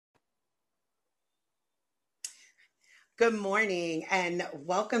Good morning and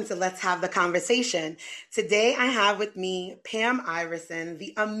welcome to Let's Have the Conversation. Today I have with me Pam Iverson,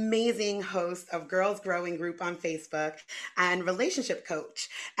 the amazing host of Girls Growing Group on Facebook and relationship coach.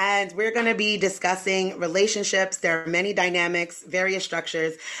 And we're going to be discussing relationships, their many dynamics, various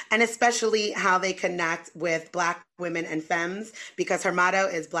structures, and especially how they connect with Black women and femmes, because her motto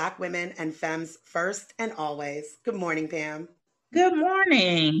is Black women and femmes first and always. Good morning, Pam. Good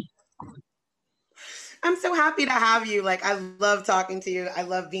morning. I'm so happy to have you. Like, I love talking to you. I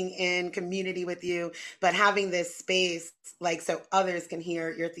love being in community with you, but having this space, like, so others can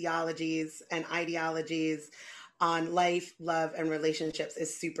hear your theologies and ideologies on life, love, and relationships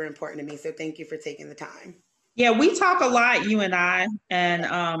is super important to me. So, thank you for taking the time. Yeah, we talk a lot, you and I,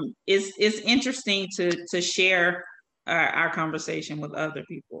 and it's interesting to share our conversation with other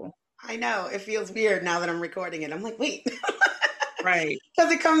people. I know it feels weird now that I'm recording it. I'm like, wait, Right.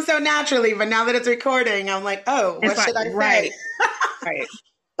 because it comes so naturally. But now that it's recording, I'm like, oh, It's what like, should I right, say? right.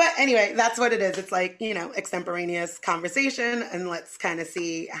 But anyway, that's what it is. It's like, extemporaneous conversation and let's kind of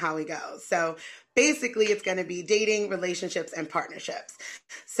see how we go. So basically, it's going to be dating, relationships, and partnerships.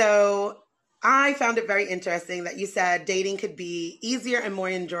 So I found it very interesting that you said dating could be easier and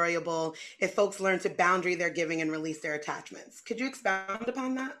more enjoyable if folks learn to boundary their giving and release their attachments. Could you expound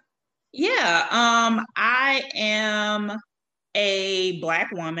upon that? Yeah, I am a Black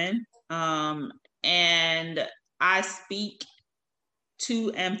woman, and I speak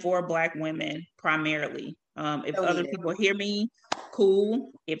to and for Black women primarily. If So other needed. people hear me,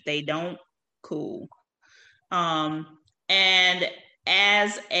 cool. If they don't, cool. Um, and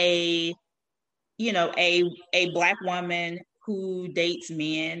as a Black woman who dates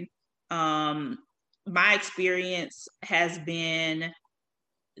men, um, my experience has been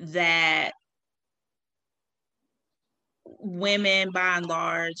that women, by and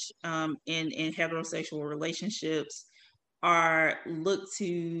large, in heterosexual relationships, are looked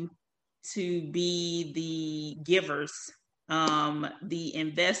to be the givers, the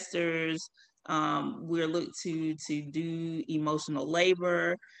investors. We're looked to do emotional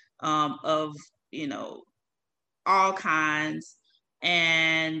labor, of you know all kinds,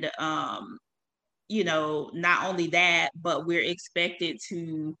 and not only that, but we're expected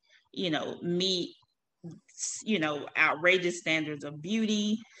to meet outrageous standards of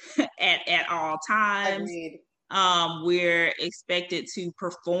beauty at all times. Agreed. We're expected to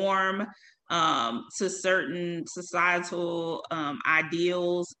perform to certain societal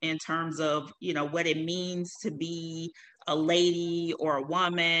ideals in terms of what it means to be a lady or a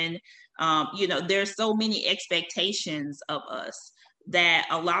woman. There's so many expectations of us that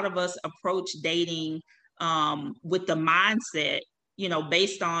a lot of us approach dating with the mindset,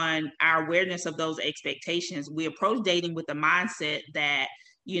 based on our awareness of those expectations. We approach dating with the mindset that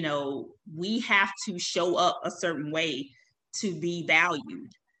we have to show up a certain way to be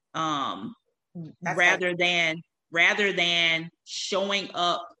valued, um, That's heavy. rather than showing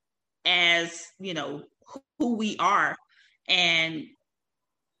up as who we are and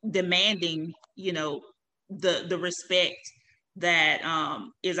demanding the respect that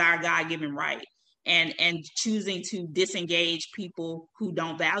is our God-given right, and choosing to disengage people who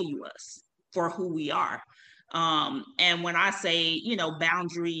don't value us for who we are. And when I say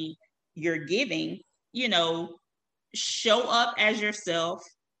boundary you're giving, show up as yourself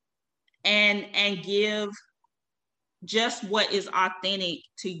and give just what is authentic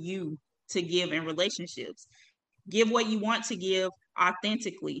to you to give in relationships. Give what you want to give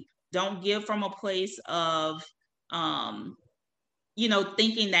authentically. Don't give from a place of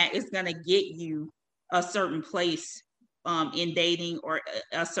thinking that it's going to get you a certain place in dating, or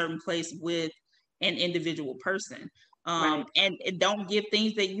a certain place with an individual person. Right. And don't give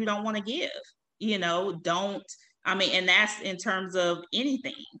things that you don't want to give. Don't, and that's in terms of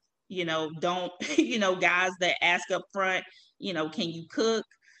anything. Don't, guys that ask up front, can you cook?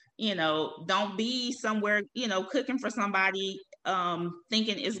 Don't be somewhere, cooking for somebody,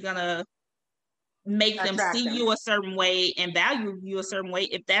 thinking it's gonna make them see Attract them. you a certain way and value you a certain way,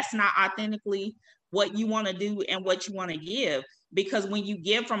 if that's not authentically what you want to do and what you want to give. Because when you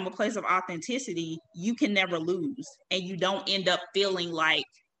give from a place of authenticity, you can never lose, and you don't end up feeling like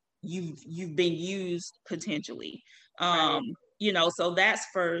you've been used potentially. Right. So that's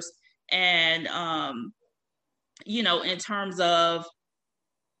first. And in terms of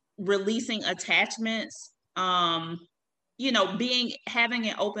releasing attachments, having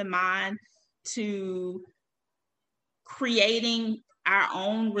an open mind to creating our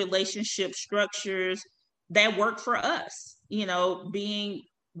own relationship structures that work for us.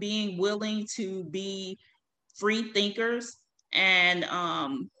 Being willing to be free thinkers, and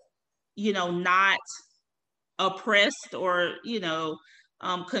not oppressed or,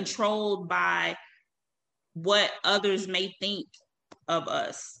 controlled by what others may think of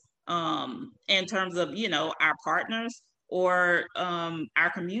us, in terms of, our partners or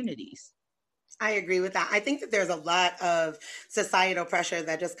our communities. I agree with that. I think that there's a lot of societal pressure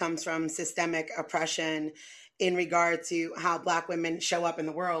that just comes from systemic oppression in regard to how Black women show up in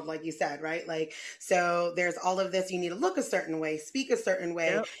the world, like you said, right? Like, so there's all of this, you need to look a certain way, speak a certain way.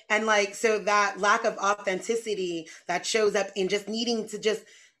 Yep. And like, so that lack of authenticity that shows up in just needing to just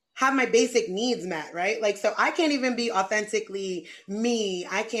have my basic needs met, right? Like, so I can't even be authentically me.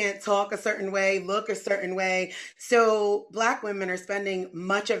 I can't talk a certain way, look a certain way. So Black women are spending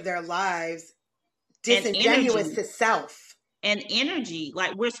much of their lives disingenuous to self. And energy.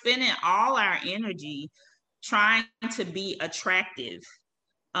 Like, we're spending all our energy trying to be attractive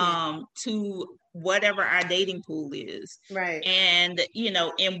to whatever our dating pool is. Right. And,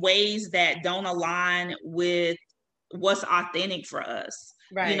 in ways that don't align with what's authentic for us.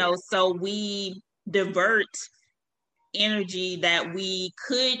 Right. So we divert energy that we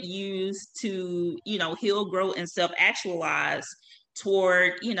could use to, heal, grow, and self-actualize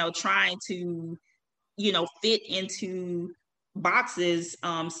toward, trying to, fit into boxes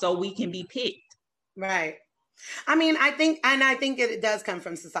so we can be picked. Right. I mean, I think it does come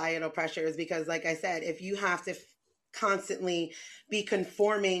from societal pressures because, like I said, if you have to constantly be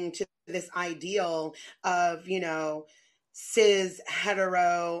conforming to this ideal of, cis,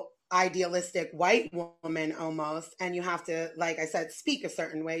 hetero, idealistic white woman almost, and you have to, like I said, speak a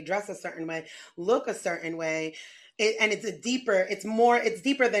certain way, dress a certain way, look a certain way. And it's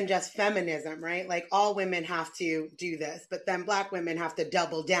deeper than just feminism, right? Like all women have to do this, but then Black women have to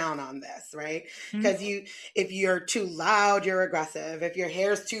double down on this, right? Because if you're too loud, you're aggressive. If your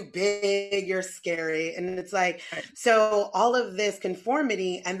hair's too big, you're scary. And it's like, so all of this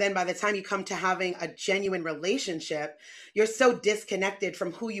conformity. And then by the time you come to having a genuine relationship, you're so disconnected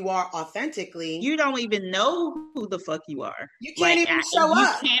from who you are authentically. You don't even know who the fuck you are. You can't even show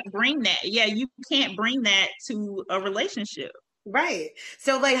up. You can't bring that. Yeah, you can't bring that to a relationship. Right.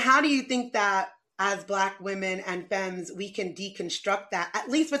 So like, how do you think that as Black women and femmes, we can deconstruct that, at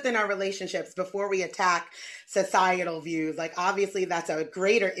least within our relationships, before we attack societal views? Like, obviously, that's a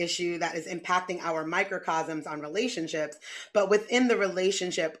greater issue that is impacting our microcosms on relationships. But within the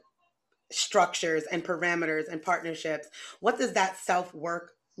relationship structures and parameters and partnerships, what does that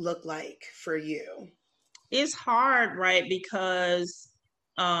self-work look like for you? It's hard, right? Because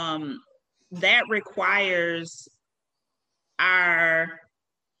that requires our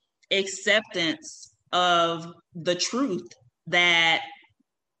acceptance of the truth that,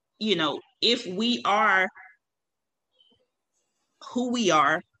 if we are who we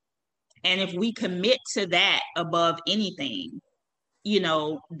are, and if we commit to that above anything,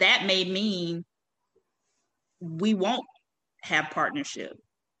 that may mean we won't have partnership.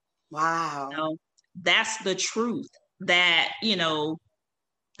 Wow. That's the truth that,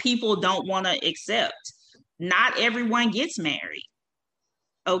 people don't want to accept. Not everyone gets married.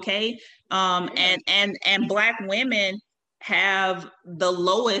 Okay. And Black women have the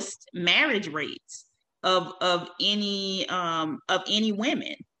lowest marriage rates of any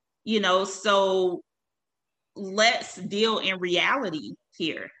women, so let's deal in reality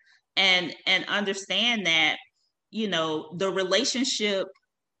here and understand that, the relationship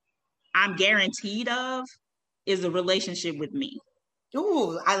I'm guaranteed of is a relationship with me.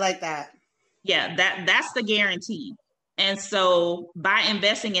 Ooh, I like that. Yeah, that's the guarantee. And so by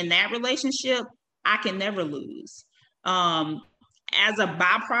investing in that relationship, I can never lose. As a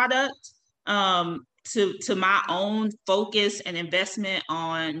byproduct, to my own focus and investment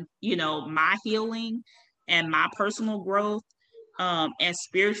on, my healing and my personal growth, and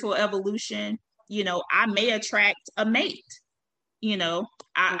spiritual evolution, I may attract a mate,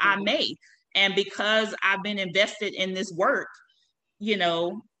 I may. And because I've been invested in this work,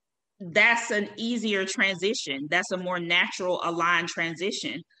 that's an easier transition. That's a more natural aligned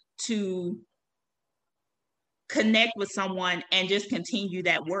transition to connect with someone and just continue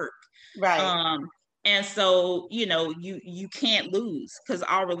that work. Right. And so, you can't lose because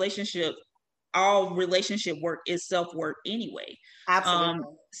all relationship work is self-work anyway.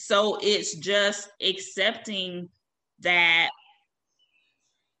 Absolutely. So it's just accepting that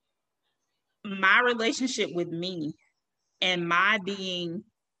my relationship with me and my being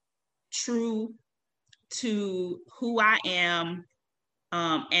true to who I am,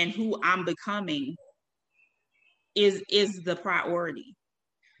 and who I'm becoming is the priority.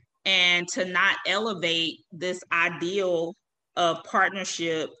 And to not elevate this ideal of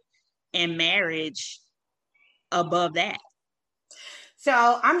partnership and marriage above that.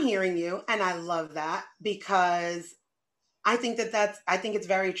 So I'm hearing you, and I love that because I think it's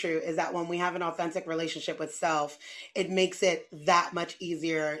very true is that when we have an authentic relationship with self, it makes it that much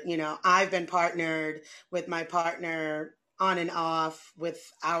easier. You know, I've been partnered with my partner on and off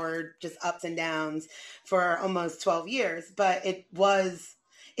with our just ups and downs for almost 12 years, but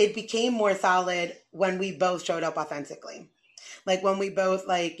it became more solid when we both showed up authentically. Like when we both,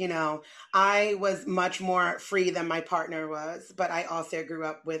 like, you know, I was much more free than my partner was, but I also grew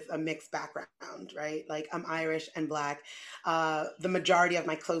up with a mixed background, right? Like I'm Irish and black. The majority of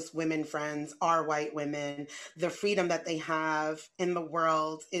my close women friends are white women. The freedom that they have in the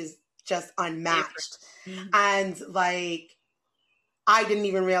world is just Different. unmatched. Mhm. And like I didn't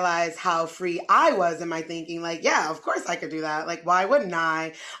even realize how free I was in my thinking. Like, yeah, of course I could do that. Like, why wouldn't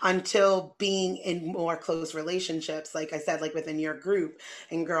I? Until being in more close relationships, like I said, like within your group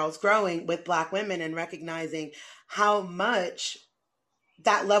and girls growing with Black women and recognizing how much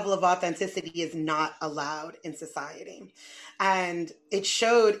that level of authenticity is not allowed in society. And it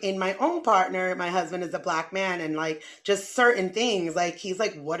showed in my own partner. My husband is a Black man, and like just certain things, like he's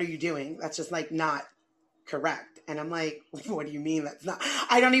like, what are you doing? That's just like not correct. And I'm like, what do you mean that's not?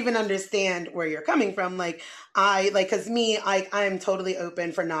 I don't even understand where you're coming from. Like, cause me, I'm totally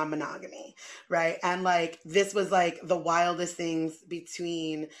open for non monogamy, right? And like, this was like the wildest things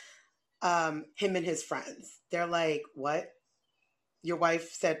between him and his friends. They're like, what? Your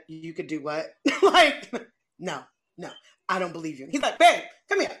wife said you could do what? Like, no, no, I don't believe you. He's like, babe,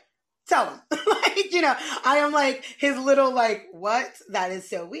 come here. Tell him. Like, you know, I am like his little like, what? That is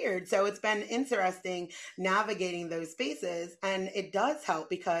so weird. So it's been interesting navigating those spaces. And it does help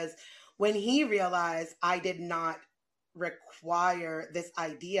because when he realized I did not require this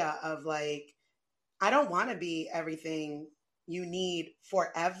idea of like, I don't want to be everything you need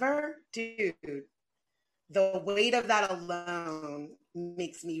forever, dude, the weight of that alone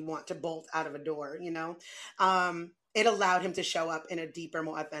makes me want to bolt out of a door, you know? It allowed him to show up in a deeper,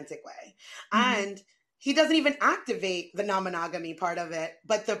 more authentic way. Mhm. And he doesn't even activate the non monogamy part of it,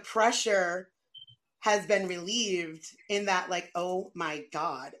 but the pressure has been relieved in that, like, oh my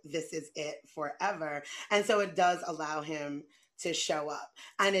God, this is it forever. And so it does allow him to show up,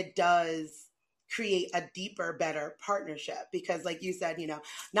 and it does create a deeper, better partnership because, like you said, you know,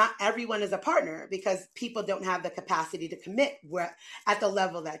 not everyone is a partner because people don't have the capacity to commit where, at the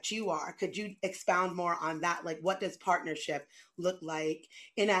level that you are. Could you expound more on that? Like, what does partnership look like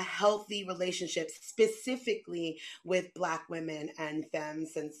in a healthy relationship, specifically with Black women and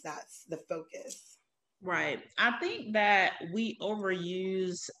femmes, since that's the focus? Right. I think that we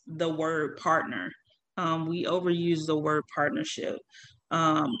overuse the word partner. We overuse the word partnership.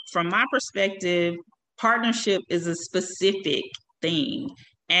 From my perspective, partnership is a specific thing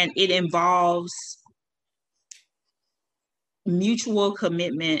and it involves mutual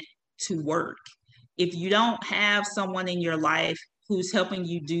commitment to work. If you don't have someone in your life who's helping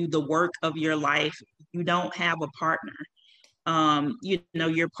you do the work of your life, you don't have a partner.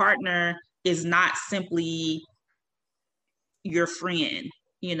 Your partner is not simply your friend,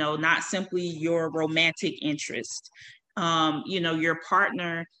 not simply your romantic interest. Your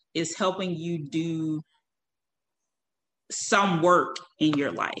partner is helping you do some work in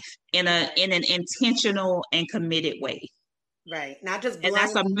your life in an intentional and committed way. Right. Not just And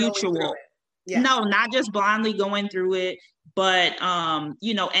that's blindly a going through mutual. it. Yeah. No, not just blindly going through it, but an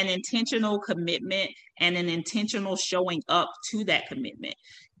intentional commitment and an intentional showing up to that commitment.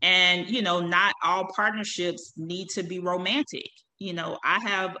 And not all partnerships need to be romantic. I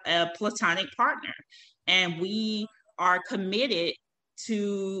have a platonic partner, and we are committed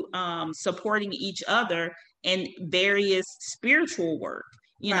to supporting each other in various spiritual work.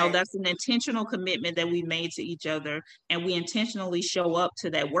 Right. That's an intentional commitment that we made to each other, and we intentionally show up to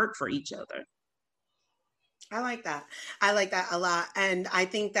that work for each other. I like that. I like that a lot. And I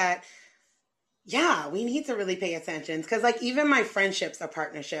think that, yeah, we need to really pay attention because, like, even my friendships are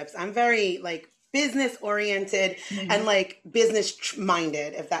partnerships. I'm very, like, business oriented and, Mhm. like, business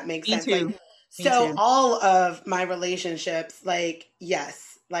minded, if that makes Me sense. Like, too. Me so too. all of my relationships, like,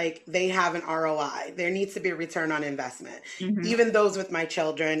 yes, like, they have an ROI. There needs to be a return on investment. Hmm. Even those with my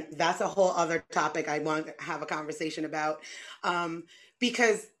children, that's a whole other topic I want to have a conversation about.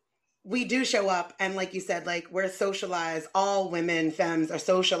 Because we do show up, and like you said, like we're socialized, all women femmes are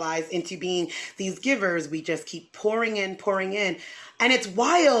socialized into being these givers. We just keep pouring in, and it's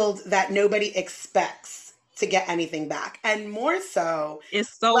wild that nobody expects to get anything back, and more so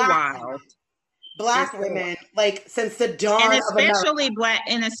It's so black wild. women, It's black so women, like since the and dawn of America.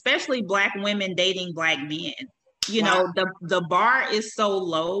 especially black women dating black men. Wow. The bar is so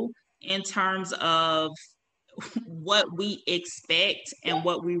low in terms of what we expect and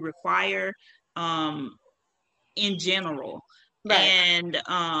what we require in general. Right. And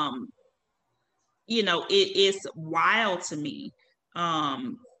it is wild to me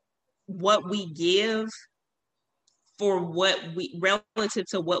what we give for what we relative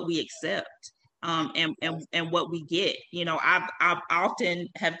to what we accept. And what we get. I've often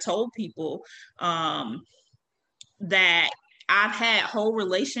have told people that I've had whole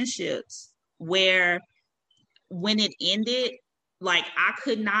relationships where when it ended, like I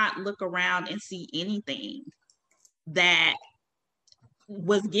could not look around and see anything that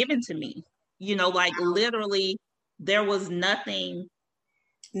was given to me. Like literally there was nothing.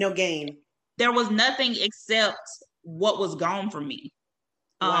 No gain. There was nothing except what was gone from me.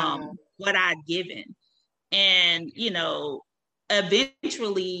 Wow. What I'd given. And,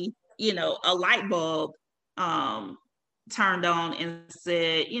 eventually, a light bulb turned on and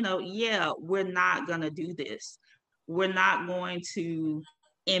said, yeah, we're not going to do this. We're not going to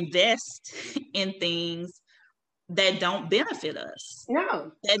invest in things that don't benefit us.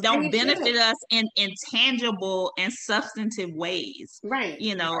 No. That don't benefit us in tangible and substantive ways. Right.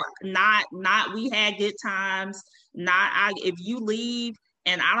 Not we had good times. If you leave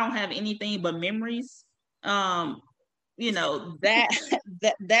and I don't have anything but memories, that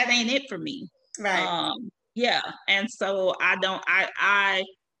ain't it for me. Right. Yeah. And so I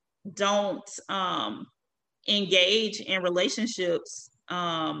don't engage in relationships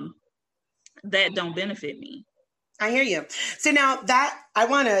that don't benefit me. I hear you. So now that I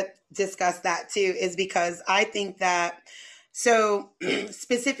want to discuss that too, is because I think that, so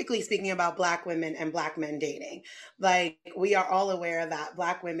specifically speaking about Black women and Black men dating, like we are all aware that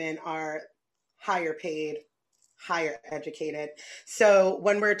Black women are higher paid, higher educated. So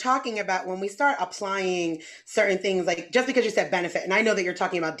when we're talking about, when we start applying certain things, like just because you said benefit, and I know that you're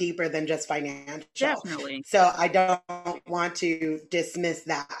talking about deeper than just financial. Definitely. So I don't want to dismiss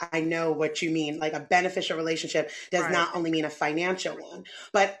that. I know what you mean. Like a beneficial relationship does Right. not only mean a financial one,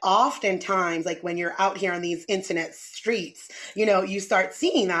 but oftentimes, like when you're out here on these internet streets, you start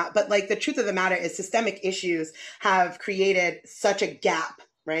seeing that. But like the truth of the matter is systemic issues have created such a gap,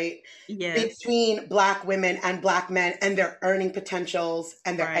 right? Yes. Between Black women and Black men and their earning potentials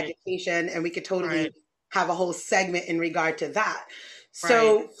and their Right. education. And we could totally Right. have a whole segment in regard to that.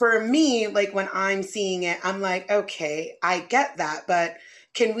 So for me, like when I'm seeing it, I'm like, okay, I get that, but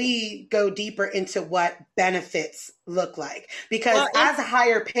can we go deeper into what benefits look like? Because as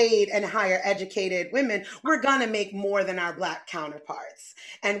higher paid and higher educated women, we're going to make more than our Black counterparts.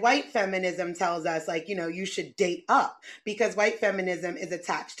 And white feminism tells us, like, you should date up because white feminism is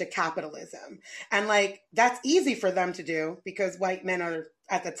attached to capitalism. And like, that's easy for them to do because white men are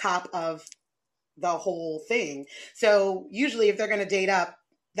at the top of the whole thing. So usually if they're going to date up,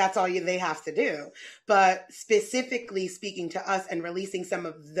 that's all they have to do. But specifically speaking to us and releasing some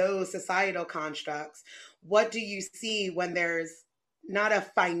of those societal constructs, what do you see when there's not a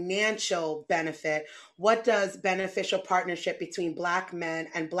financial benefit? What does beneficial partnership between Black men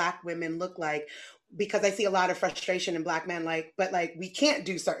and Black women look like? Because I see a lot of frustration in Black men, but we can't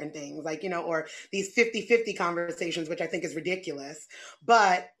do certain things, or these 50-50 conversations, which I think is ridiculous.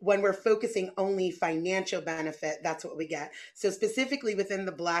 But when we're focusing only financial benefit, that's what we get. So specifically within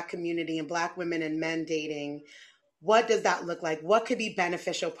the Black community and Black women and men dating, what does that look like? What could be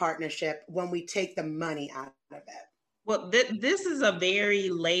beneficial partnership when we take the money out of it? Well, this is a very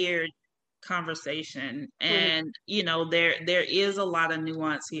layered conversation, and there is a lot of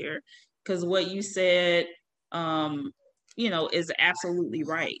nuance here. Because what you said, is absolutely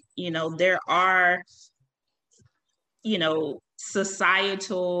right. There are,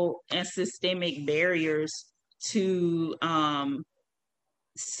 societal and systemic barriers to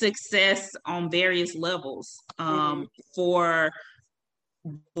success on various levels for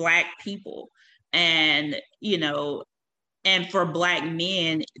Black people, and for Black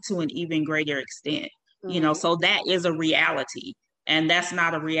men to an even greater extent. So that is a reality. And that's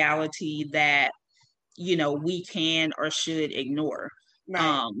not a reality that, we can or should ignore.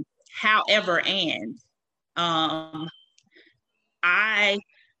 Right. However, I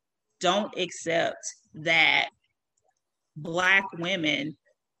don't accept that Black women,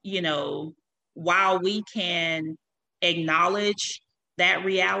 while we can acknowledge that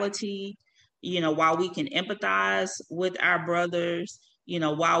reality, while we can empathize with our brothers,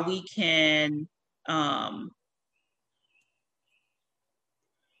 while we can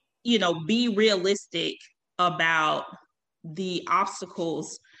be realistic about the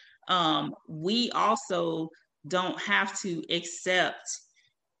obstacles, we also don't have to accept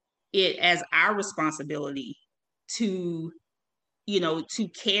it as our responsibility to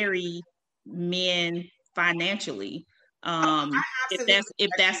carry men financially. I absolutely If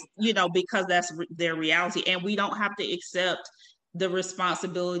that's, agree. you know, because that's their reality, and we don't have to accept the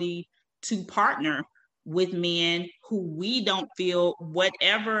responsibility to partner with men who we don't feel,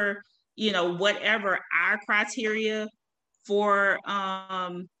 whatever, you know, whatever our criteria for,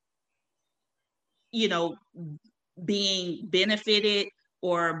 you know, being benefited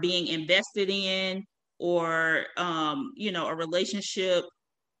or being invested in, or, you know, a relationship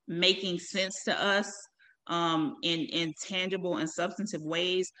making sense to us, in tangible and substantive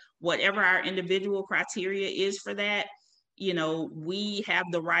ways, whatever our individual criteria is for that, you know, we have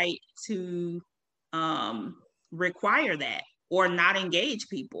the right to, um, require that or not engage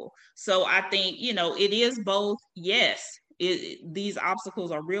people. So I think, you know, it is both. Yes, these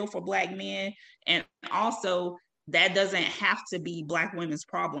obstacles are real for Black men, and also that doesn't have to be Black women's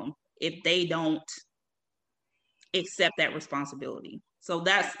problem if they don't accept that responsibility. So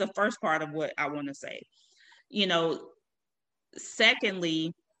that's the first part of what I want to say. You know,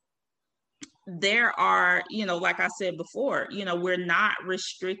 secondly, there are, you know, like I said before, you know, we're not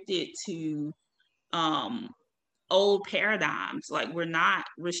restricted to, um, old paradigms. Like, we're not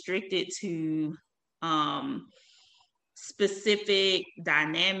restricted to, um, specific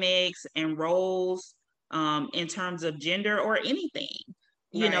dynamics and roles, in terms of gender or anything.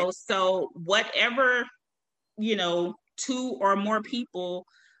 You Right. know, so whatever, you know, two or more people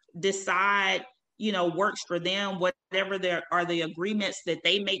decide, you know, works for them, whatever there are the agreements that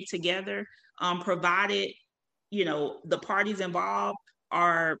they make together, provided, you know, the parties involved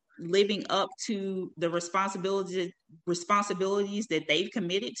are living up to the responsibilities that they've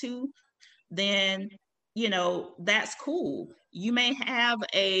committed to, then, you know, that's cool. You may have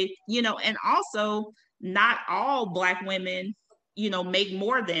a, you know, and also not all Black women, you know, make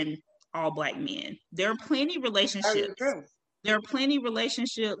more than all Black men. There are plenty Very relationships. true. There are plenty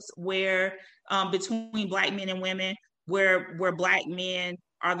relationships where, between Black men and women, where Black men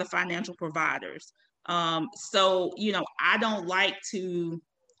are the financial providers. So, you know, I don't like to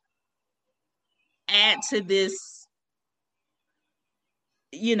add to this,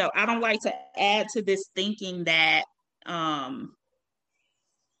 you know, I don't like to add to this thinking that, um,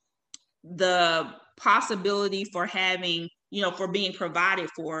 the possibility for having, you know, for being provided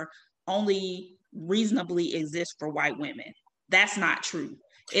for only reasonably exists for white women. That's not true.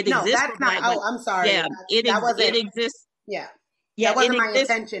 It No, exists for that's not. Black women. Oh, I'm sorry. Yeah, That it wasn't. exists. Yeah, Yeah, that wasn't my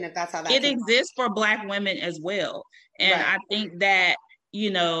intention. If that's how that it came off. exists for Black women as well. And Right. I think that,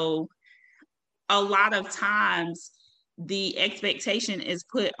 you know, a lot of times the expectation is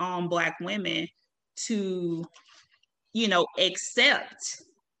put on Black women to, you know, accept,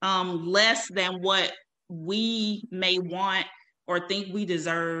 less than what we may want or think we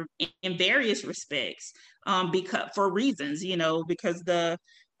deserve in various respects, because for reasons, you know, because the,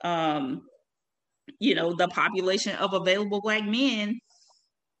 um, you know, the population of available Black men,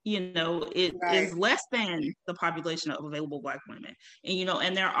 you know, it Right. is less than the population of available Black women. And, you know,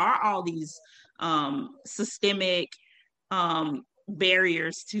 and there are all these, systemic,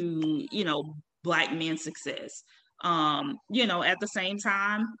 barriers to, you know, Black men's success. You know, at the same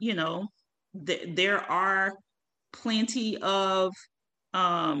time, you know, there are plenty of,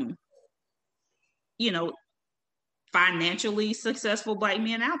 um, you know, financially successful Black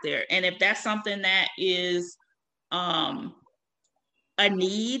men out there. And if that's something that is, um, a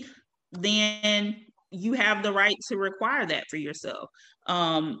need, then you have the right to require that for yourself.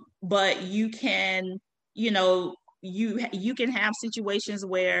 But you can, you know, you can have situations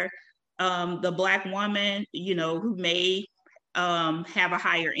where, the Black woman, you know, who may, have a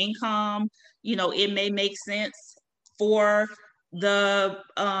higher income, you know, it may make sense for the,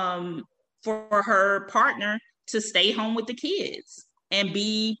 for her partner to stay home with the kids and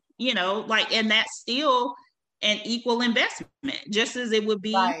be, you know, like, and that's still an equal investment, just as it would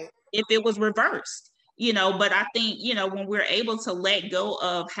be Right. if it was reversed. You know, but I think, you know, when we're able to let go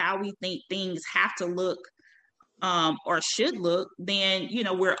of how we think things have to look, or should look, then, you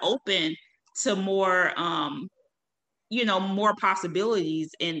know, we're open to more, you know, more possibilities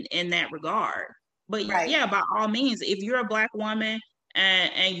in that regard. But Right. yeah, by all means, if you're a Black woman,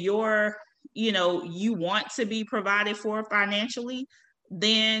 and you're, you know, you want to be provided for financially,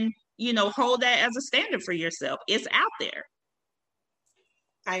 then, you know, hold that as a standard for yourself. It's out there.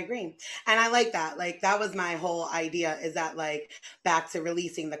 I agree. And I like that. Like, that was my whole idea, is that, like, back to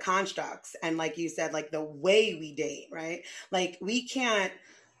releasing the constructs. And like you said, like, the way we date, right? Like, we can't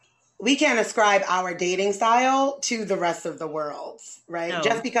ascribe our dating style to the rest of the world, right?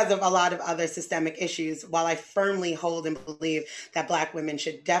 Just No. because of a lot of other systemic issues. While I firmly hold and believe that Black women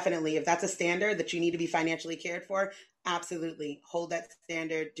should definitely, if that's a standard that you need to be financially cared for, absolutely hold that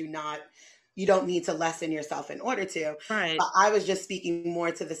standard. Do not you don't need to lessen yourself in order to. Right. But I was just speaking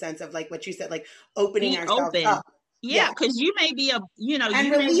more to the sense of like what you said, like opening Be ourselves open. up. Yeah, Yeah. because you may be a, And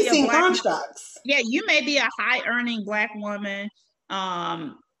you may be a releasing black, constructs. yeah, you may be a high earning black woman,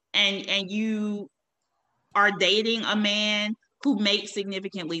 and you are dating a man who makes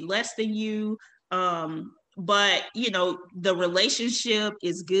significantly less than you, but the relationship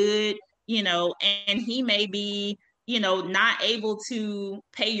is good, and he may be, not able to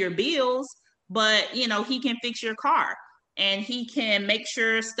pay your bills, but he can fix your car, and he can make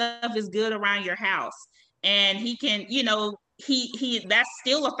sure stuff is good around your house, and he can, he that's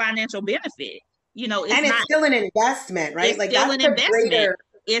still a financial benefit. It's And it's not, still an investment, right? it's Like still an investment.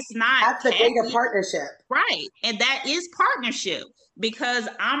 It's not that's the cash. greater partnership. Right. And that is partnership, because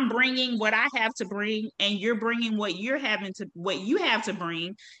I'm bringing what I have to bring, and you're bringing what you have to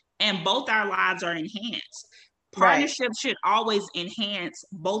bring, and both our lives are enhanced. Right. Partnership should always enhance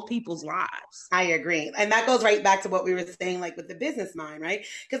both people's lives. I agree. And that goes right back to what we were saying, like with the business mind, right?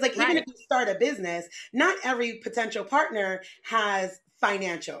 Because, like, even if Right. you start a business, not every potential partner has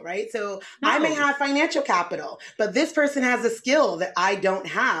financial, right? So I may No, have financial capital, but this person has a skill that I don't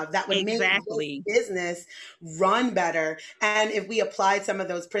have that would make this exactly. business run better. And if we applied some of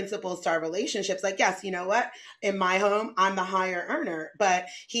those principles to our relationships, like, yes, you know what? In my home, I'm the higher earner, but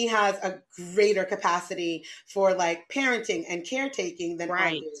he has a greater capacity for like parenting and caretaking than I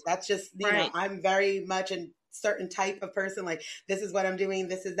Right. do. That's just, Right. I'm very much a certain type of person. Like, this is what I'm doing,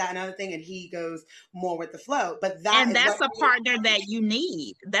 this is that, another thing. And he goes more with the flow. But that And is that's what a partner that you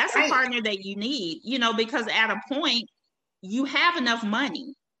need. That's a right. partner that you need, because at a point you have enough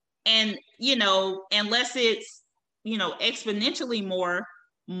money, and unless it's exponentially more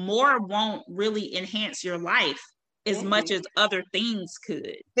won't really enhance your life as much Mhm. as other things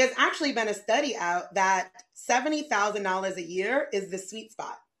could. There's actually been a study out that $70,000 a year is the sweet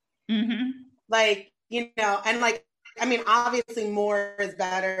spot. Mm-hmm. Like, and like, I mean, obviously more is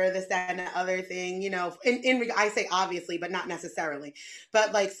better, this, that, and the other thing, I say obviously, but not necessarily,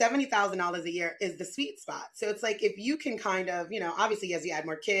 but like $70,000 a year is the sweet spot. So it's like, if you can kind of, obviously as you add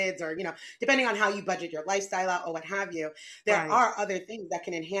more kids or, depending on how you budget your lifestyle out or what have you, there Right. are other things that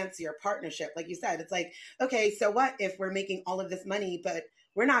can enhance your partnership. Like you said, it's like, okay, so what if we're making all of this money, but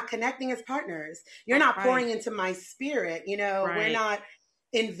we're not connecting as partners? You're not pouring Right. into my spirit, we're Right. not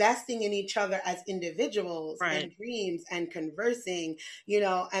investing in each other as individuals Right. and dreams and conversing,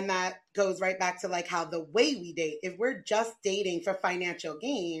 and that goes right back to like how the way we date, if we're just dating for financial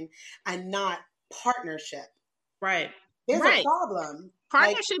gain and not partnership, Right. there's a Right. problem.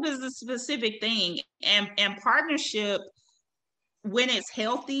 Like, Partnership is a specific thing, and partnership, when it's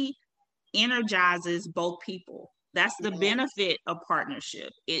healthy, energizes both people. That's the yeah, benefit of partnership.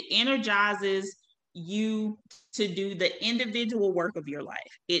 It energizes you to do the individual work of your life.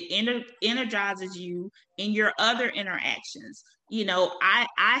 It energizes you in your other interactions. I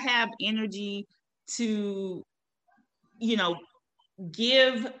have energy to,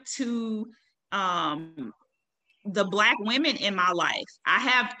 give to the Black women in my life. I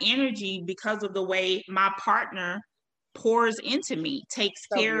have energy because of the way my partner pours into me, takes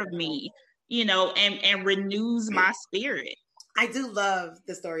so care of beautiful. me, and renews my spirit. I do love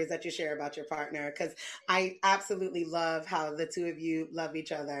the stories that you share about your partner, because I absolutely love how the two of you love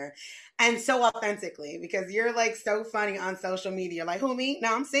each other and so authentically, because you're like so funny on social media. Like, who, me?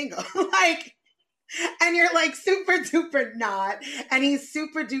 No, I'm single. Like, and you're like super duper not. And he's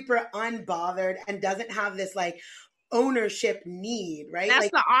super duper unbothered and doesn't have this like ownership need, right? That's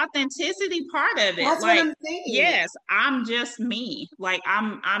Like, the authenticity part of it. that's what Like, I'm saying. yes, I'm just me. Like,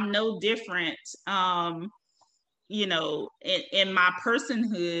 I'm no different. In my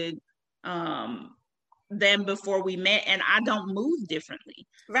personhood, um, than before we met, and I don't move differently,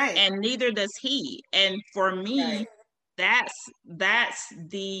 Right. and neither does he. And for me, Right. that's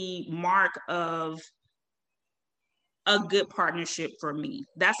the mark of a good partnership for me.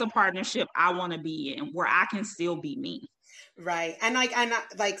 That's a partnership I want to be in, where I can still be me. Right. And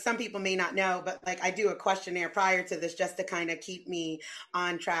like some people may not know, but like I do a questionnaire prior to this just to kind of keep me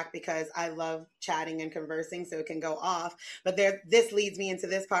on track, because I love chatting and conversing so it can go off. But this leads me into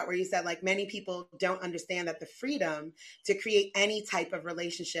this part where you said like many people don't understand that the freedom to create any type of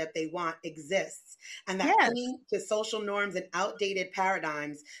relationship they want exists, and that Yes, clinging to social norms and outdated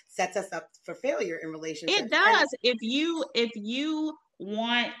paradigms sets us up for failure in it relationships. And does. If you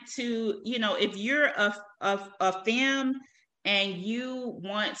want to, if you're a femme and you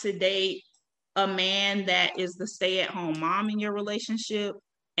want to date a man that is the stay-at-home mom in your relationship,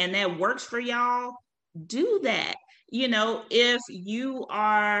 and that works for y'all, do that. If you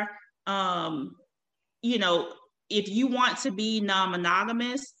are, um, you know, if you want to be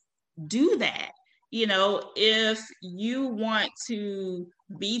non-monogamous, do that. If you want to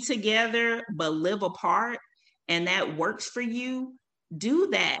be together but live apart and that works for you, do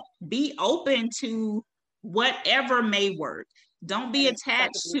that. Be open to whatever may work. Don't be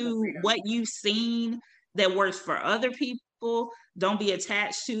attached to what you've seen that works for other people. Don't be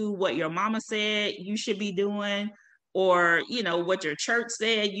attached to what your mama said you should be doing, or what your church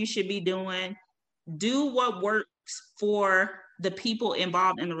said you should be doing. Do what works for the people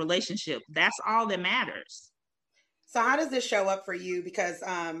involved in the relationship. That's all that matters. So how does this show up for you? Because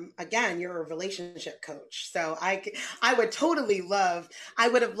again, you're a relationship coach. So I would totally I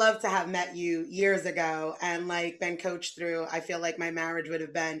would have loved to have met you years ago and like been coached through. I feel like my marriage would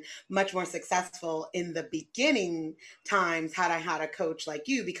have been much more successful in the beginning times had I had a coach like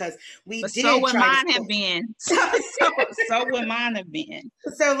you, because so would mine have been. So would mine have been.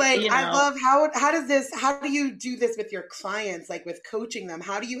 So like, I love how do you do this with your clients? Like with coaching them,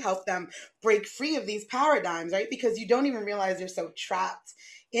 how do you help them break free of these paradigms, right? Because you don't even realize you're so trapped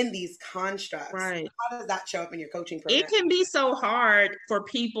in these constructs. Right. How does that show up in your coaching program? It can be so hard for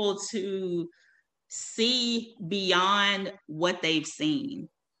people to see beyond what they've seen.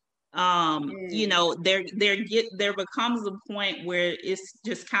 There becomes a point where it's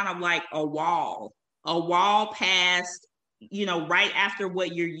just kind of like a wall past, right after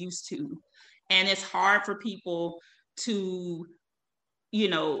what you're used to. And it's hard for people to,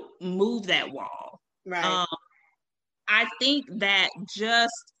 move that wall. Right. I think that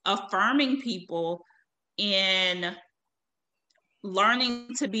just affirming people in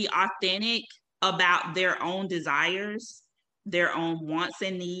learning to be authentic about their own desires, their own wants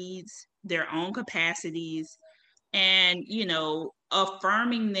and needs, their own capacities, and,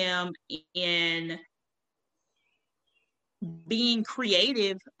 affirming them in being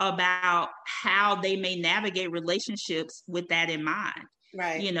creative about how they may navigate relationships with that in mind.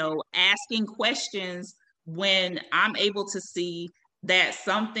 Right. Asking questions when I'm able to see that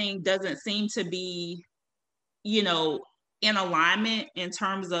something doesn't seem to be, in alignment in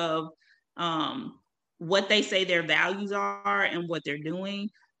terms of what they say their values are and what they're doing,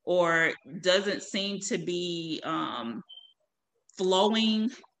 or doesn't seem to be flowing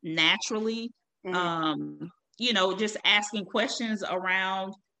naturally. Mm-hmm. Just asking questions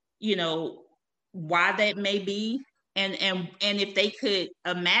around, why that may be, and if they could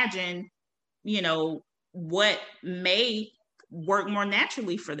imagine, what may work more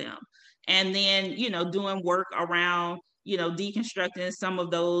naturally for them. And then, doing work around, deconstructing some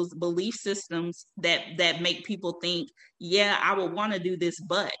of those belief systems that make people think, yeah, I would want to do this,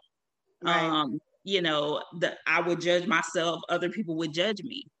 but, right. I would judge myself, other people would judge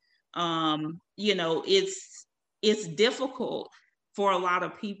me. It's difficult for a lot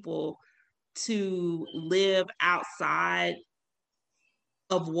of people to live outside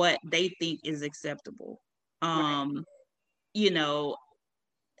of what they think is acceptable. Right.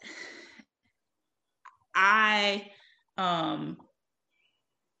 I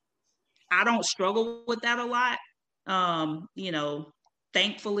don't struggle with that a lot.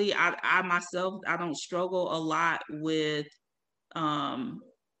 Thankfully, I myself, I don't struggle a lot with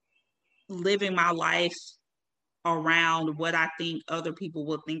living my life around what I think other people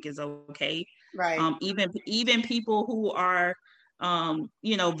will think is okay. Right. Even people who are,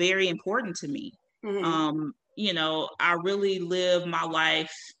 very important to me. Mm-hmm. I really live my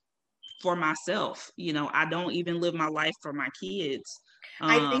life for myself. I don't even live my life for my kids.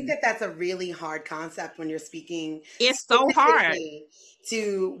 I think that that's a really hard concept when you're speaking. It's so hard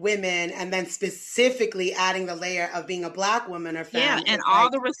to women, and then specifically adding the layer of being a Black woman or femme. Yeah, and all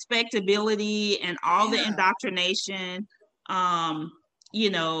the respectability and all the indoctrination, and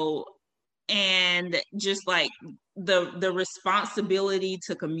just like the responsibility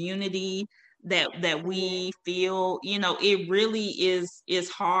to community that we feel, it really is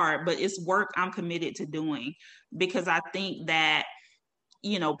hard, but it's work I'm committed to doing, because I think that,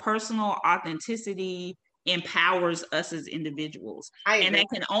 personal authenticity empowers us as individuals, and that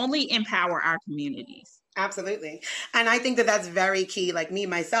can only empower our communities. Absolutely. And I think that that's very key. Like me,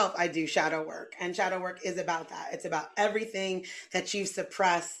 myself, I do shadow work, and shadow work is about that. It's about everything that you've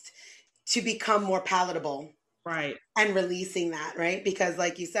suppressed to become more palatable. Right. And releasing that, right? Because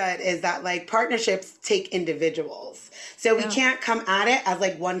like you said, is that like partnerships take individuals. So we can't come at it as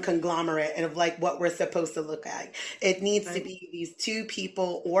like one conglomerate of like what we're supposed to look at. It needs to be these two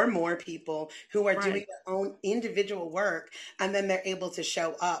people or more people who are doing their own individual work, and then they're able to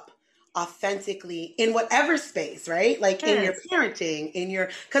show up authentically in whatever space, right? Like in your parenting,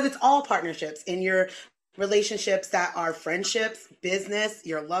 because it's all partnerships, in your relationships that are friendships, business,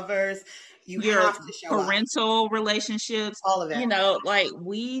 your lovers, You your have to show up. parental relationships, All of it. like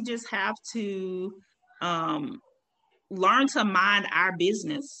we just have to learn to mind our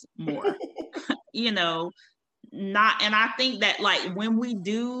business more, not, and I think that like when we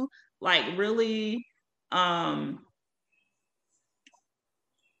do like um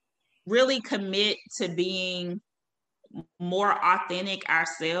really commit to being more authentic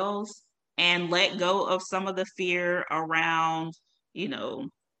ourselves and let go of some of the fear around, you know,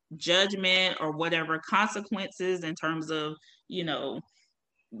 judgment or whatever consequences in terms of,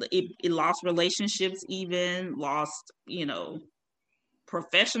 it lost relationships, even lost,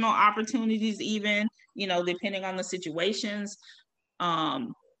 professional opportunities, even, depending on the situations.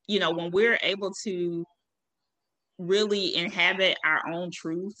 When we're able to really inhabit our own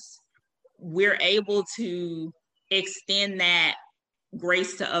truths, we're able to extend that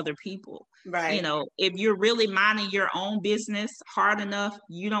grace to other people. Right. If you're really minding your own business hard enough,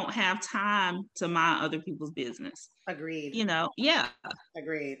 you don't have time to mind other people's business. Agreed. Yeah.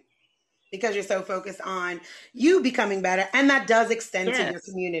 Agreed. Because you're so focused on you becoming better. And that does extend to your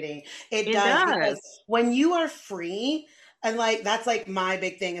community. It does. Because when you are free, and like that's like my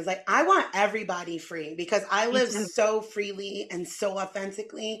big thing is like I want everybody free because I live so freely and so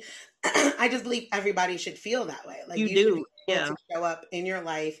authentically. I just believe everybody should feel that way. Like you should be able to show up in your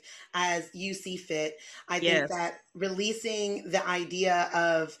life as you see fit. I think that releasing the idea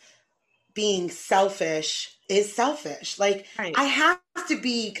of being selfish is selfish. Like I have to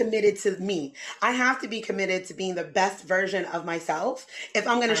be committed to me. I have to be committed to being the best version of myself if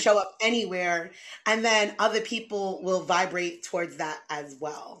I'm going to show up anywhere, and then other people will vibrate towards that as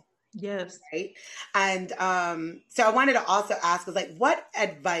well. Yes. Right. And so I wanted to also ask is like, what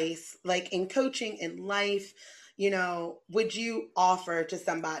advice, like in coaching, in life, would you offer to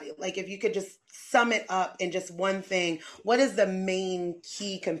somebody? Like if you could just sum it up in just one thing, what is the main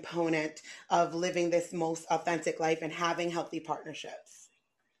key component of living this most authentic life and having healthy partnerships?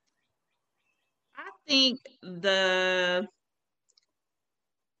 I think the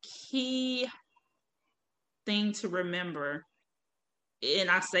key thing to remember, and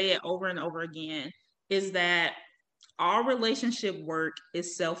I say it over and over again, is that all relationship work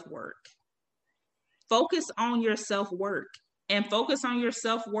is self-work. Focus on your self-work, and focus on your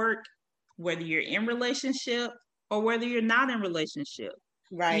self-work whether you're in relationship or whether you're not in relationship.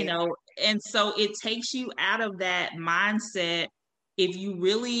 Right. And so it takes you out of that mindset. If you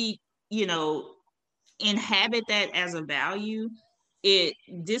really, inhabit that as a value, it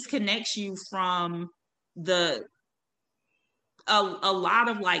disconnects you from a lot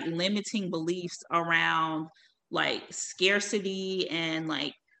of like limiting beliefs around like scarcity and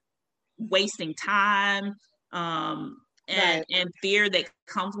like wasting time, and fear that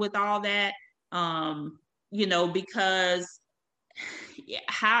comes with all that. Because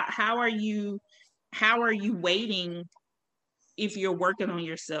how are you waiting if you're working on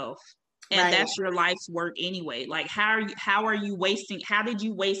yourself? And that's your life's work anyway. Like how are you wasting, how did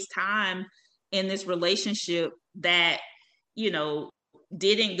you waste time in this relationship that,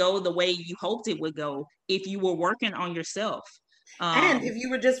 didn't go the way you hoped it would go if you were working on yourself? And if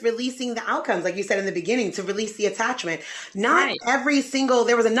you were just releasing the outcomes, like you said in the beginning, to release the attachment, not every single,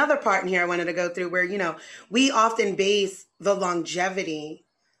 there was another part in here I wanted to go through where, we often base the longevity,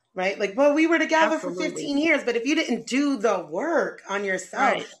 right? Like, well, we were together for 15 years, but if you didn't do the work on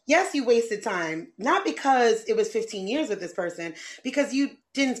yourself, yes, you wasted time, not because it was 15 years with this person, because you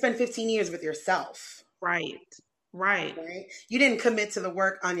didn't spend 15 years with yourself. Right. You didn't commit to the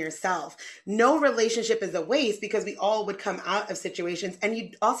work on yourself. No relationship is a waste because we all would come out of situations, and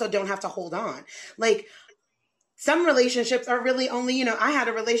you also don't have to hold on. Like some relationships are really only, I had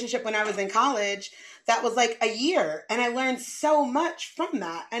a relationship when I was in college that was like a year, and I learned so much from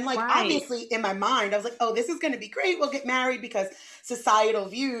that. And like, obviously in my mind, I was like, oh, this is going to be great. We'll get married because societal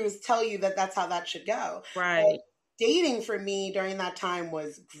views tell you that that's how that should go. Right. But dating for me during that time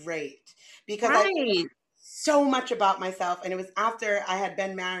was great because I so much about myself. And it was after I had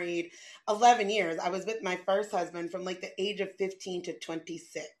been married 11 years. I was with my first husband from like the age of 15 to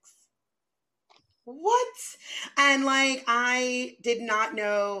 26. What? And like, I did not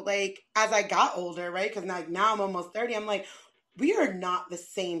know, like, as I got older, right? Because now I'm almost 30. I'm like, we are not the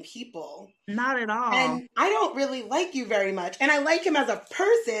same people. Not at all. And I don't really like you very much. And I like him as a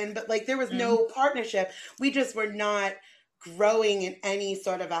person, but like, there was no partnership. We just were not growing in any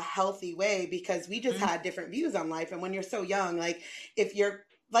sort of a healthy way because we just had different views on life. And when you're so young, like if you're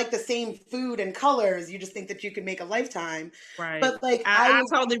like the same food and colors, you just think that you could make a lifetime. Right. But like I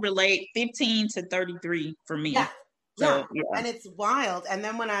totally relate. 15 to 33 for me. Yeah. Yeah. So yeah. And it's wild. And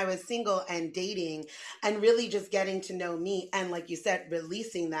then when I was single and dating and really just getting to know me, and like you said,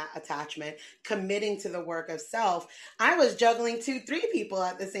 releasing that attachment, committing to the work of self, I was juggling two, three people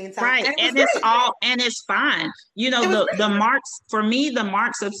at the same time. Right. And it was And it's great. all, and it's fine. It was The great. marks, for me, the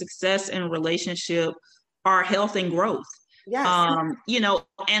marks of success in a relationship are health and growth. Yes.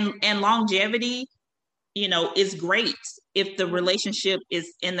 And longevity, is great if the relationship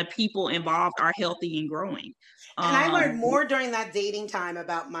is and the people involved are healthy and growing. And I learned Um, more during that dating time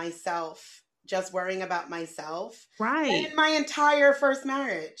about myself, just worrying about myself, than right. in my entire first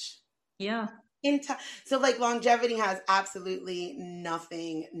marriage. Yeah. So like longevity has absolutely And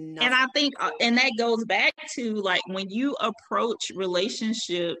nothing I think, to do. and that goes back to like when you approach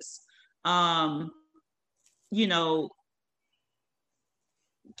relationships, um, you know,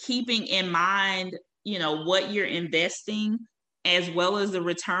 keeping in mind, what you're investing as well as the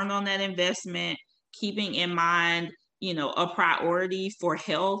return on that investment, keeping in mind, a priority for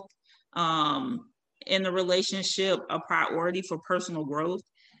health um, in the relationship, a priority for personal growth.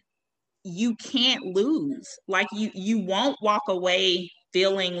 You can't lose. Like you won't walk away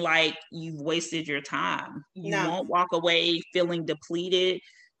feeling like you've wasted your time. You No, won't walk away feeling depleted.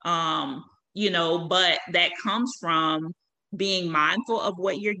 But that comes from being mindful of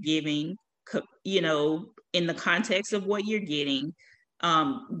what you're giving, in the context of what you're getting,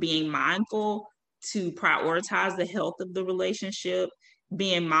 being mindful to prioritize the health of the relationship,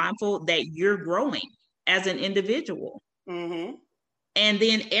 being mindful that you're growing as an individual. mm-hmm. And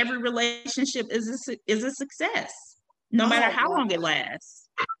then every relationship is a success, no Oh, matter I how love long it that. lasts.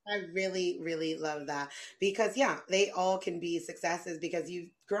 I really, really love that because, yeah, they all can be successes because you've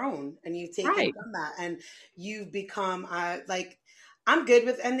grown and you've taken Right. from that and you've become like, I'm good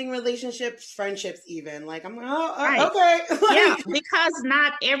with ending relationships, friendships, even. Like, I'm like, Right. okay. Yeah, Like, because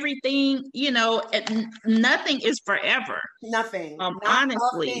not everything, nothing is forever. nothing, not a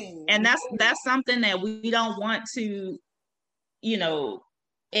Honestly. thing. And No, that's something that we don't want to, you know,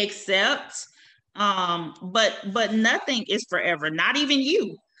 accept. But nothing is forever, not even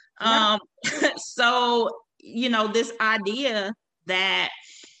you. no, Um, so, this idea that,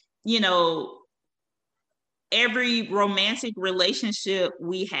 you know, every romantic relationship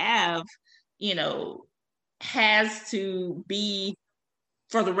we have, you know, has to be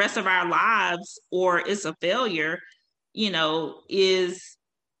for the rest of our lives or it's a failure, is,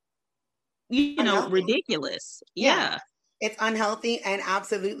 unhealthy. ridiculous. Yeah. Yeah. It's unhealthy and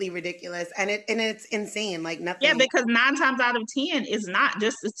absolutely ridiculous. And it's insane. Like, Yeah, nothing. because 9 times out of 10 is not,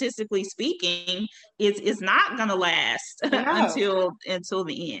 just statistically speaking, it's not gonna last No. until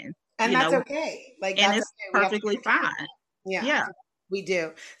the end, And that's okay. Like, and that's it's okay. We have to perfectly get through it. fine. Yeah. Yeah. We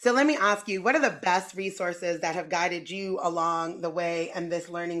do. So let me ask you, what are the best resources that have guided you along the way and this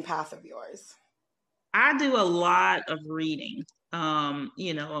learning path of yours? I do a lot of reading. I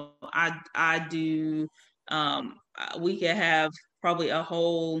do. We could have probably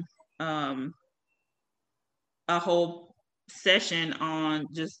um, a whole session on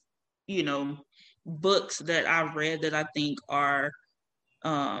just you know books that I've read that I think are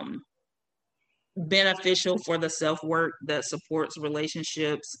um, beneficial for the self work that supports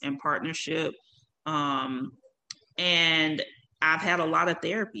relationships and partnership. Um, and I've had a lot of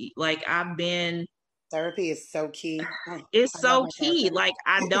therapy. Like I've been Therapy is so key. Oh, it's I love so my key. therapist. Like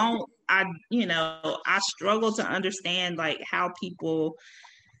I struggle to understand like how people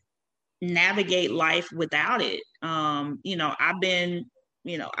navigate life without it. I've been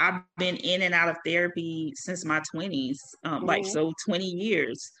in and out of therapy since my 20s, like Mhm. so 20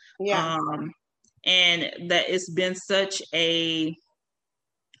 years. Yeah. Um, and that it's been such a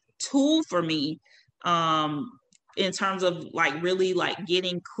tool for me um in terms of like really like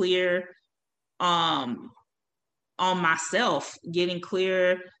getting clear um on myself, getting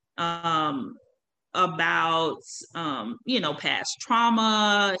clear um, about, past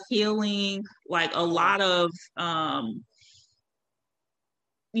trauma, healing, like a Yeah. lot of,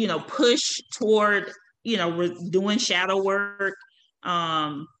 push toward, doing shadow work.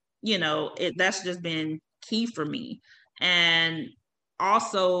 That's just been key for me. And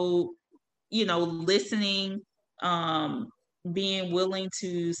also, listening, um, being willing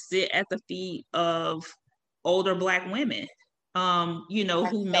to sit at the feet of older Black women, That's who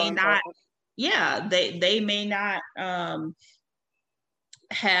so may not, important. yeah, they may not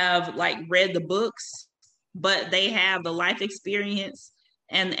have like read the books, but they have the life experience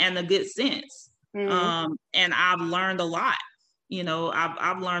and the good sense. Mhm. And I've learned a lot.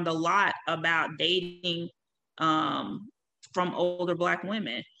 I've learned a lot about dating from older Black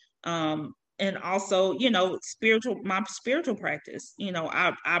women. And also, my spiritual practice.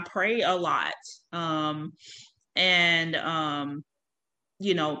 I pray a lot. and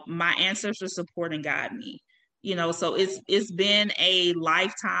my ancestors support and guide me. So it's been a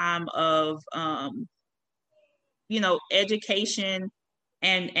lifetime of education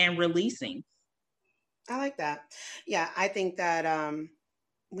and releasing. I like that. Yeah, I think that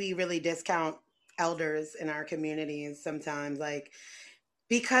we really discount elders in our communities sometimes, like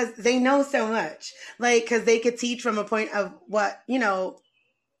because they know so much, like because they could teach from a point of what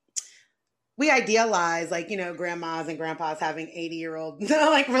we idealize, like grandmas and grandpas having 80-year-old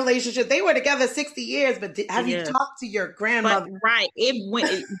like relationship. They were together 60 years, but have you Yes. talked to your But grandmother? right,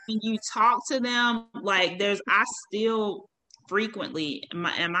 when you talk to them, like I still frequently,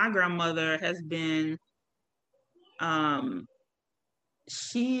 my grandmother has been,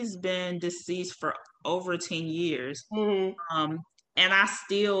 she's been deceased for over 10 years. Mhm. And I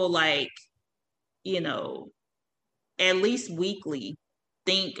still like, at least weekly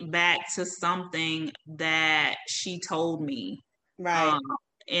think back to something that she told me, Right. um,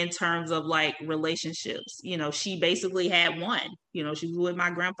 in terms of like relationships. She basically had one. She was with my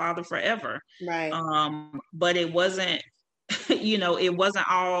grandfather forever. Right. But it wasn't, it wasn't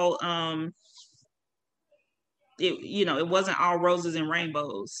all it wasn't all roses and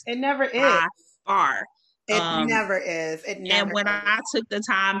rainbows It never is. by far. It Um, never is. It and never when is. I took the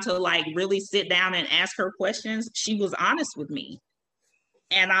time to like really sit down and ask her questions, she was honest with me.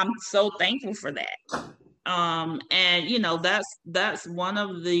 And I'm so thankful for that. And that's one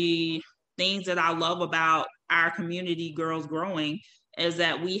of the things that I love about our community, Girls Growing, is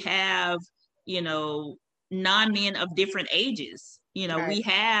that we have, non-men of different ages. Right. We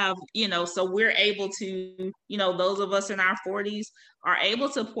have, so we're able to, those of us in our 40s are able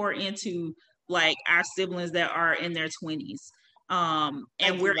to pour into like our siblings that are in their 20s. I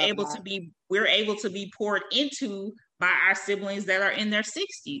And do we're love able to that. be poured into by our siblings that are in their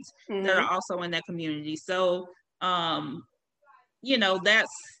 60s that Hmm. are also in that community. So,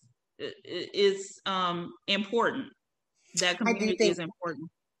 that's is important. That I do community is think important.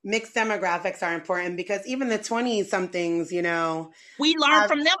 mixed demographics are important because even the 20 somethings, We learn have,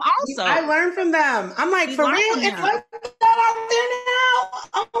 from them I also. learned from them. I'm like, We for learn real? from It's them. like that out there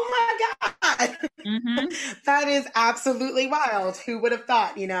now. Oh my God. Mm-hmm. That is absolutely wild. Who would have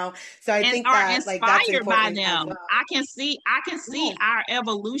thought, So I And think are that like that's inspired by important as them. well. I can see Yes. our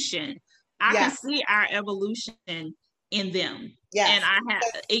evolution. I can Yes. see our evolution in them. And Yes.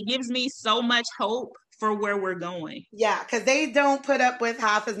 it gives me so much hope for where we're going. Yeah, because they don't put up with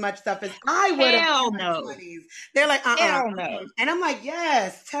half as much stuff as I would have Hell in my no. 20s. They're like, Hell no. And I'm like,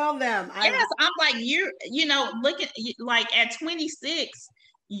 yes, tell them. Yes, I'm like, look at like at 26,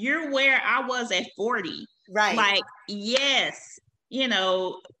 you're where I was at 40. Right. Like, yes,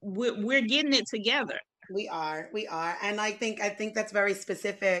 we're getting it together. We are. And I think that's very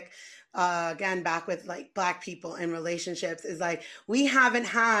specific. Again, back with like Black people in relationships is like we haven't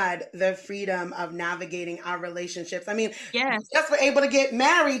had the freedom of navigating our relationships. I mean, we Yes, just were able to get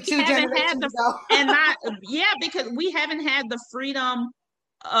married we two haven't had generations the ago. and not yeah, because we haven't had the freedom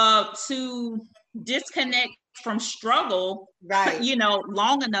to disconnect from struggle, Right.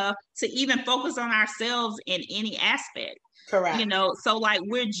 long enough to even focus on ourselves in any aspect. Correct. So like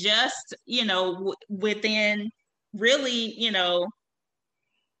we're just, within really,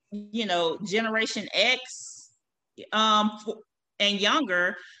 Generation X, and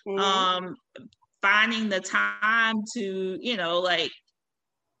younger, Hmm. um, finding the time to, like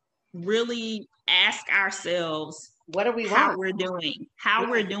really ask ourselves What do we how want? we're doing,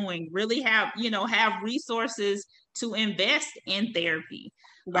 Right. really have resources to invest in therapy,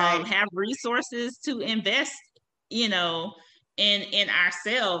 Right. have resources to invest, you know, in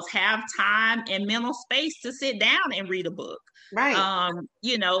ourselves, have time and mental space to sit down and read a book. Right.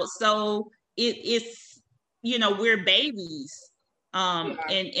 So it's, we're babies We are.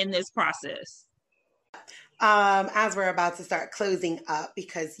 in this process. As we're about to start closing up,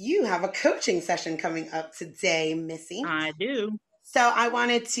 because you have a coaching session coming up today, Missy. I do. So I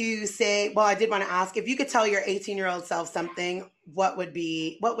wanted to say, well, I did want to ask if you could tell your 18-year-old self something, what would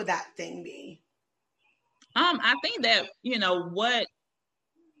that thing be? I think that, what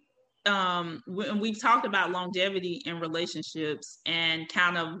when we've talked about longevity in relationships and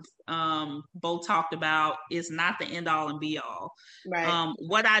kind of both talked about it's not the end all and be all. Right.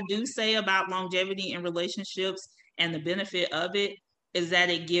 What I do say about longevity in relationships and the benefit of it is that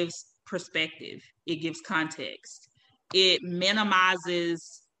it gives perspective, it gives context, it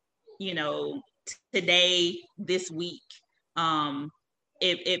minimizes, you know, today, this week. Um,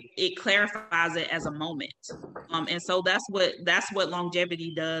 it clarifies it as a moment, and so that's what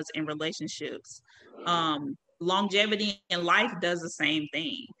longevity does in relationships. Longevity in life does the same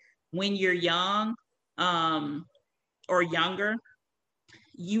thing. When you're young, or younger,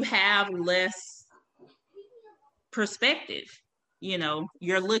 you have less perspective.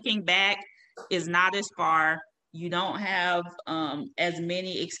 You're looking back is not as far. You don't have as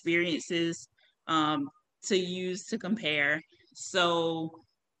many experiences to use to compare. So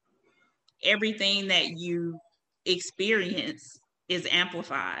everything that you experience is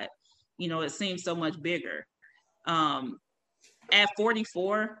amplified. It seems so much bigger. At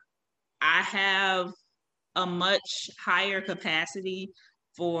 44, I have a much higher capacity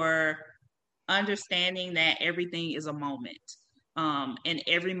for understanding that everything is a moment, and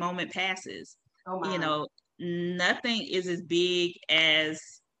every moment passes. Oh my. Nothing is as big as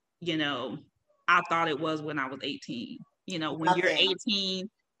I thought it was when I was 18. When you're Nothing. 18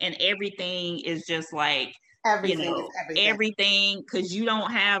 and everything is just like Everything is everything. everything, because you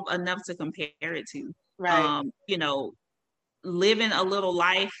don't have enough to compare it to. Right. Living a little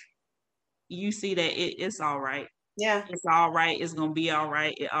life, you see that it's all right. Yeah. It's all right. It's going to be all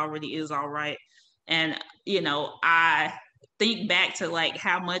right. It already is all right. And, I think back to like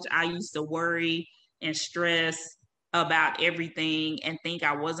how much I used to worry and stress about everything and think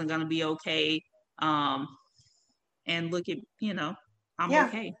I wasn't going to be okay. And look at, I'm Yeah.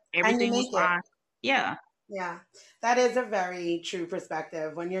 okay. And you Everything was make it. fine. Yeah. Yeah, that is a very true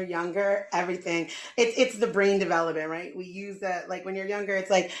perspective. When you're younger, everything it's the brain development, right? We use that like when you're younger, it's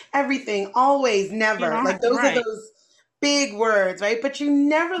like everything, always, You never. know, Like those are right. those big words, right? But you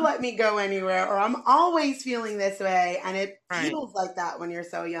never let me go anywhere, or I'm always feeling this way. And it Right. feels like that when you're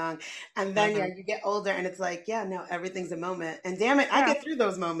so young. And then yeah, Mm-hmm. you get older and it's like, yeah, no, everything's a moment. And damn it, I Yeah. get through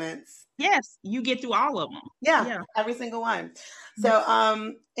those moments. Yes. You get through all of them. Yeah, Yeah. every single one.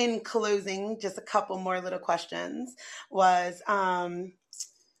 So, in closing, just a couple more little questions was,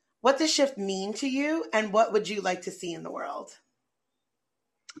 what does shift mean to you, and what would you like to see in the world?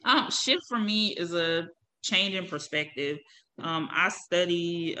 Shift for me is a change in perspective. I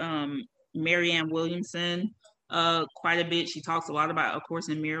study Marianne Williamson quite a bit. She talks a lot about A Course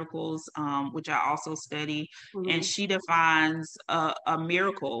in Miracles, which I also study, and Mhm. she defines a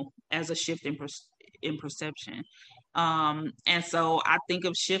miracle as a shift in perception. And so I think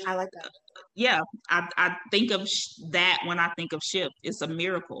of shift. I like that. Yeah, I think of that when I think of shift. It's a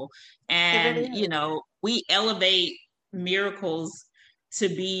miracle, It and really is. we elevate miracles to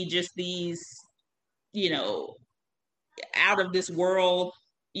be just these, you know, out of this world,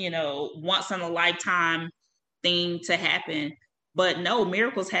 once in a lifetime thing to happen. But no,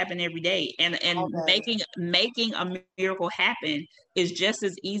 miracles happen every day. And All day. making a miracle happen is just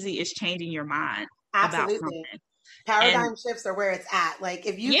as easy as changing your mind about Absolutely. something. And Paradigm shifts are where it's at. Like,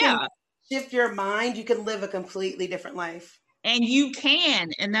 if you can yeah, shift your mind, you can live a completely different life. and you can,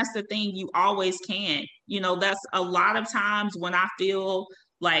 and that's the thing, you always can. That's a lot of times when I feel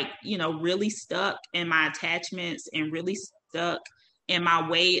like, really stuck in my attachments and really stuck in my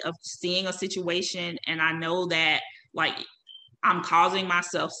way of seeing a situation, and I know that like I'm causing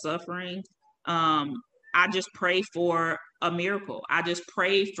myself suffering. I just pray for a miracle. I just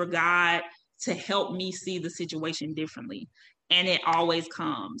pray for God to help me see the situation differently, and it always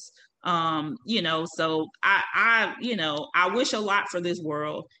comes. So I wish a lot for this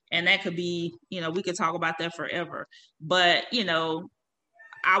world, and that could be, we could talk about that forever. But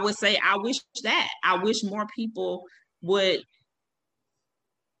I would say I wish more people would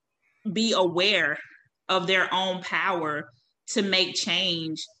be aware of their own power to make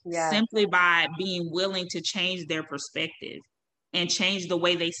change, Yeah. simply by being willing to change their perspective and change the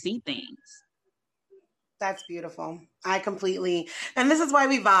way they see things. That's beautiful. I completely, and this is why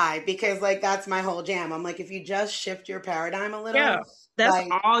we vibe, because like that's my whole jam. I'm like, if you just shift your paradigm a Yeah, little, that's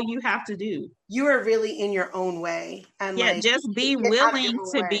like all you have to do. you are really in your own way, and Yeah, like just be get out of your willing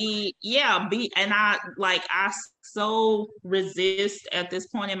own to way. be, and I so resist at this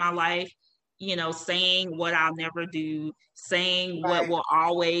point in my life, saying what I'll never do, saying what Right. will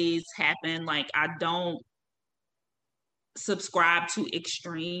always happen. Like, I don't subscribe to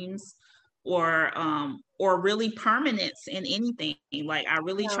extremes or really permanence in anything. Like,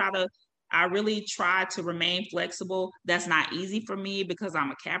 No. I really try to remain flexible. That's not easy for me because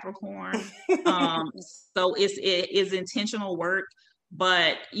I'm a Capricorn. So it is intentional work,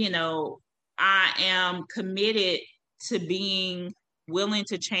 but I am committed to being willing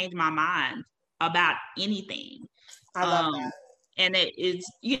to change my mind about anything. I love Um, that. and it is,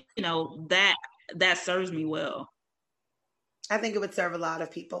 that serves me well. I think it would serve a lot of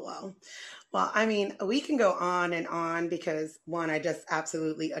people well. Well, I mean, we can go on and on because one, I just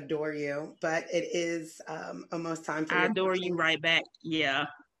absolutely adore you, but it is almost time for I your adore you coaching. right back. Yeah.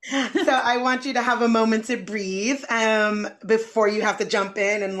 So I want you to have a moment to breathe before you have to jump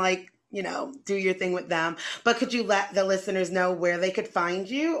in and like do your thing with them. But could you let the listeners know where they could find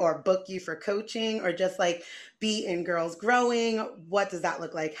you or book you for coaching or just like be in Girls Growing? What does that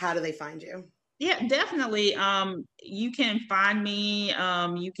look like? How do they find you? Yeah, definitely. You can find me.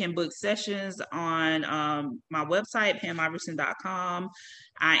 You can book sessions on my website, PamIverson.com.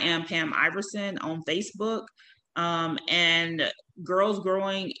 I am Pam Iverson on Facebook. And Girls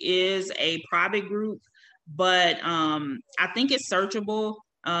Growing is a private group, but I think it's searchable.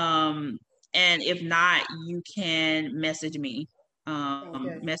 And if not, you can message me.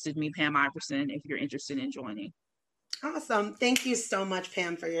 Okay. Message me, Pam Iverson, if you're interested in joining. Awesome. Thank you so much,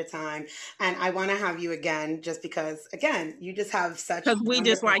 Pam, for your time. And I want to have you again just because, again, you just have such Because we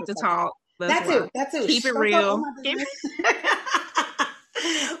just wonderful like to perspective. talk. That's That why. too. That too. Keep Shh, it don't tell all real. my business.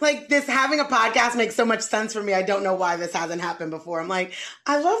 Like this, having a podcast makes so much sense for me. I don't know why this hasn't happened before. I'm like,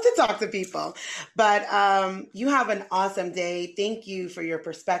 I love to talk to people. But you have an awesome day. Thank you for your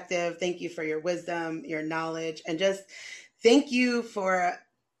perspective. Thank you for your wisdom, your knowledge, and just thank you for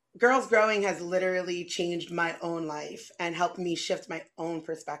Girls Growing has literally changed my own life and helped me shift my own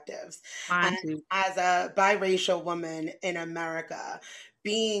perspectives. Mine And too. as a biracial woman in America,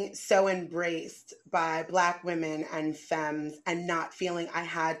 being so embraced by Black women and femmes and not feeling I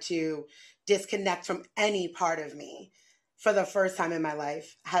had to disconnect from any part of me for the first time in my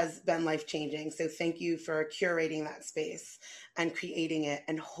life has been life changing. So thank you for curating that space and creating it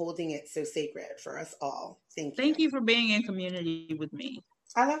and holding it so sacred for us all. Thank you. Thank you for being in community with me.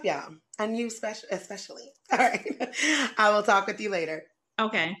 I love y'all. And you especially. All right. I will talk with you later.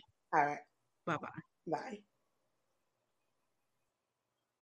 Okay. All right. Bye-bye. Bye.